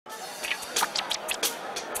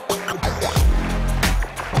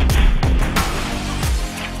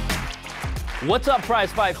What's up,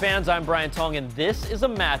 Prizefight fans? I'm Brian Tong, and this is a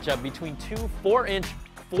matchup between two 4-inch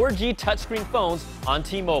 4G touchscreen phones on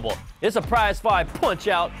T-Mobile. It's a Prizefight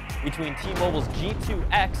punch-out between T-Mobile's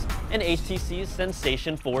G2X and HTC's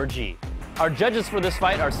Sensation 4G. Our judges for this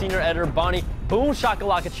fight are senior editor Bonnie Boom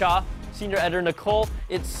Shakalaka Cha, senior editor Nicole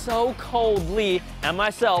It's So Cold Lee, and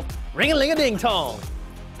myself, Ring-a-ling-a-ding-tong.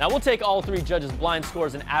 Now we'll take all three judges' blind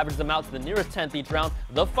scores and average them out to the nearest 10th each round.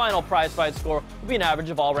 The final Prizefight score will be an average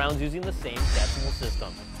of all rounds using the same decimal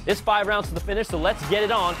system. It's 5 rounds to the finish, so let's get it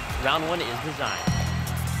on. Round 1 is designed.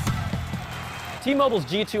 T-Mobile's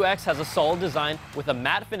G2X has a solid design with a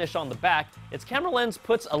matte finish on the back. Its camera lens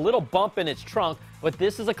puts a little bump in its trunk, but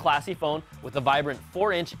this is a classy phone with a vibrant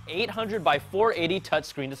 4-inch 800 by 480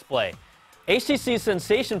 touchscreen display. HTC's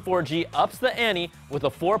Sensation 4G ups the ante with a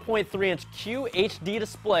 4.3-inch QHD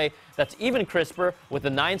display that's even crisper with a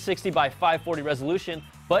 960 by 540 resolution,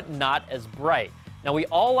 but not as bright. Now, we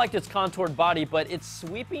all liked its contoured body, but its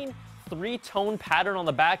sweeping 3-tone pattern on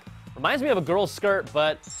the back reminds me of a girl's skirt,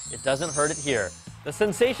 but it doesn't hurt it here. The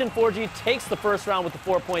Sensation 4G takes the first round with the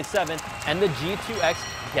 4.7, and the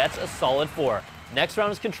G2X gets a solid 4. Next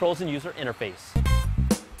round is controls and user interface.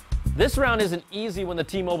 This round isn't easy when the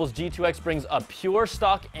T-Mobile's G2X brings a pure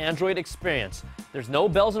stock Android experience. There's no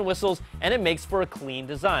bells and whistles, and it makes for a clean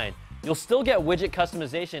design. You'll still get widget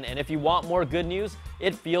customization, and if you want more good news,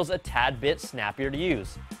 it feels a tad bit snappier to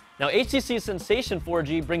use. Now, HTC's Sensation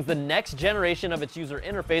 4G brings the next generation of its user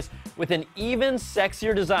interface with an even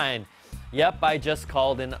sexier design. Yep, I just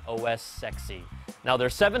called an OS sexy. Now,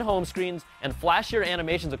 there's 7 home screens and flashier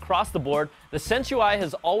animations across the board. The Sense UI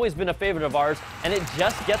has always been a favorite of ours, and it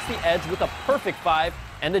just gets the edge with a perfect 5,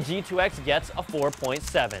 and the G2X gets a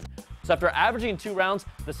 4.7. So after averaging 2 rounds,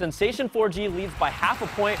 the Sensation 4G leads by half a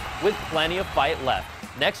point with plenty of fight left.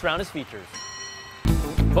 Next round is features.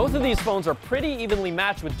 Both of these phones are pretty evenly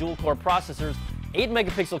matched with dual-core processors,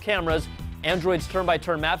 8-megapixel cameras, Android's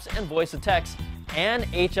turn-by-turn maps and voice-to-text, and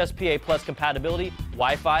HSPA Plus compatibility,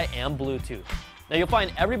 Wi-Fi, and Bluetooth. Now, you'll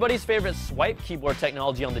find everybody's favorite swipe keyboard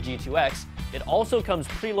technology on the G2X. It also comes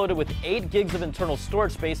preloaded with 8 gigs of internal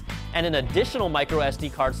storage space and an additional micro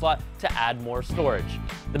SD card slot to add more storage.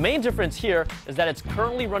 The main difference here is that it's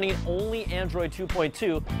currently running only Android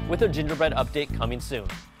 2.2 with a Gingerbread update coming soon.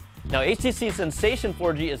 Now, HTC's Sensation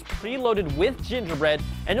 4G is preloaded with Gingerbread,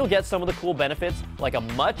 and you'll get some of the cool benefits like a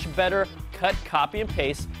much better cut, copy, and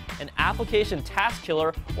paste, an application task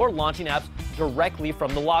killer, or launching apps directly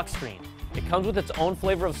from the lock screen. It comes with its own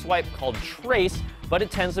flavor of swipe called Trace, but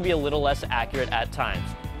it tends to be a little less accurate at times.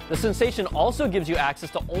 The Sensation also gives you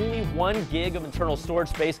access to only 1 gig of internal storage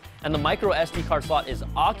space, and the micro SD card slot is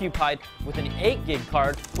occupied with an 8 gig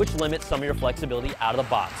card, which limits some of your flexibility out of the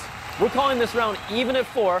box. We're calling this round even at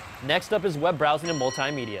 4. Next up is web browsing and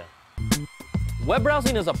multimedia. Web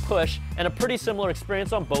browsing is a push and a pretty similar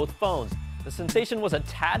experience on both phones. The Sensation was a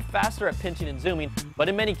tad faster at pinching and zooming, but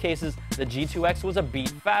in many cases, the G2X was a beat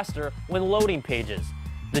faster when loading pages.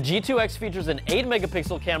 The G2X features an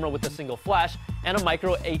 8-megapixel camera with a single flash and a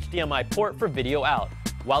micro HDMI port for video out,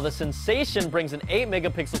 while the Sensation brings an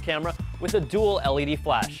 8-megapixel camera with a dual LED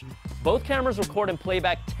flash. Both cameras record and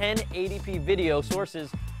playback 1080p video sources,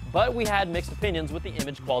 but we had mixed opinions with the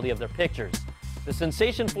image quality of their pictures. The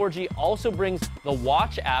Sensation 4G also brings the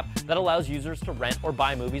Watch app that allows users to rent or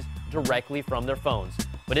buy movies directly from their phones.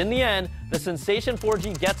 But in the end, the Sensation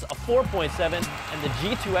 4G gets a 4.7 and the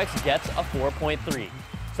G2X gets a 4.3.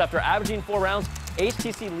 So after averaging 4 rounds,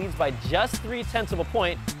 HTC leads by just 0.3 of a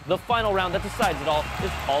point. The final round that decides it all is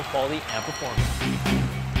call quality and performance.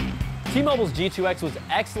 T-Mobile's G2X was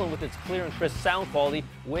excellent with its clear and crisp sound quality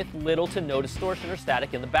with little to no distortion or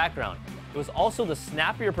static in the background. It was also the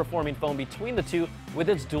snappier performing phone between the two with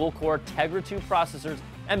its dual-core Tegra 2 processors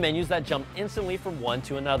and menus that jump instantly from one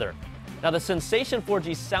to another. Now, the Sensation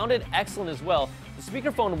 4G sounded excellent as well. The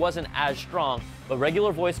speakerphone wasn't as strong, but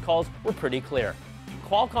regular voice calls were pretty clear.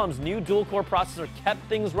 Qualcomm's new dual-core processor kept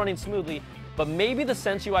things running smoothly, but maybe the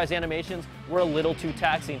Sense UI's animations were a little too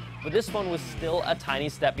taxing, but this phone was still a tiny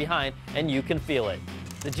step behind, and you can feel it.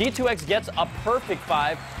 The G2X gets a perfect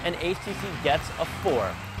 5, and HTC gets a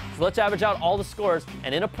 4. So let's average out all the scores,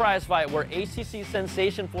 and in a prize fight where HTC's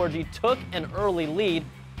Sensation 4G took an early lead,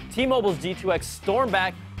 T-Mobile's G2X stormed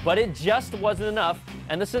back, but it just wasn't enough,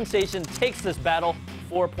 and the Sensation takes this battle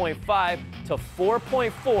 4.5 to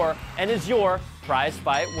 4.4 and is your prize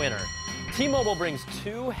fight winner. T-Mobile brings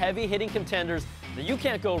 2 heavy-hitting contenders that you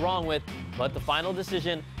can't go wrong with, but the final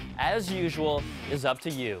decision, as usual, is up to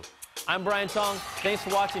you. I'm Brian Tong. Thanks for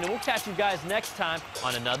watching, and we'll catch you guys next time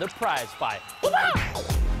on another prize fight.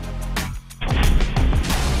 Woo-hoo!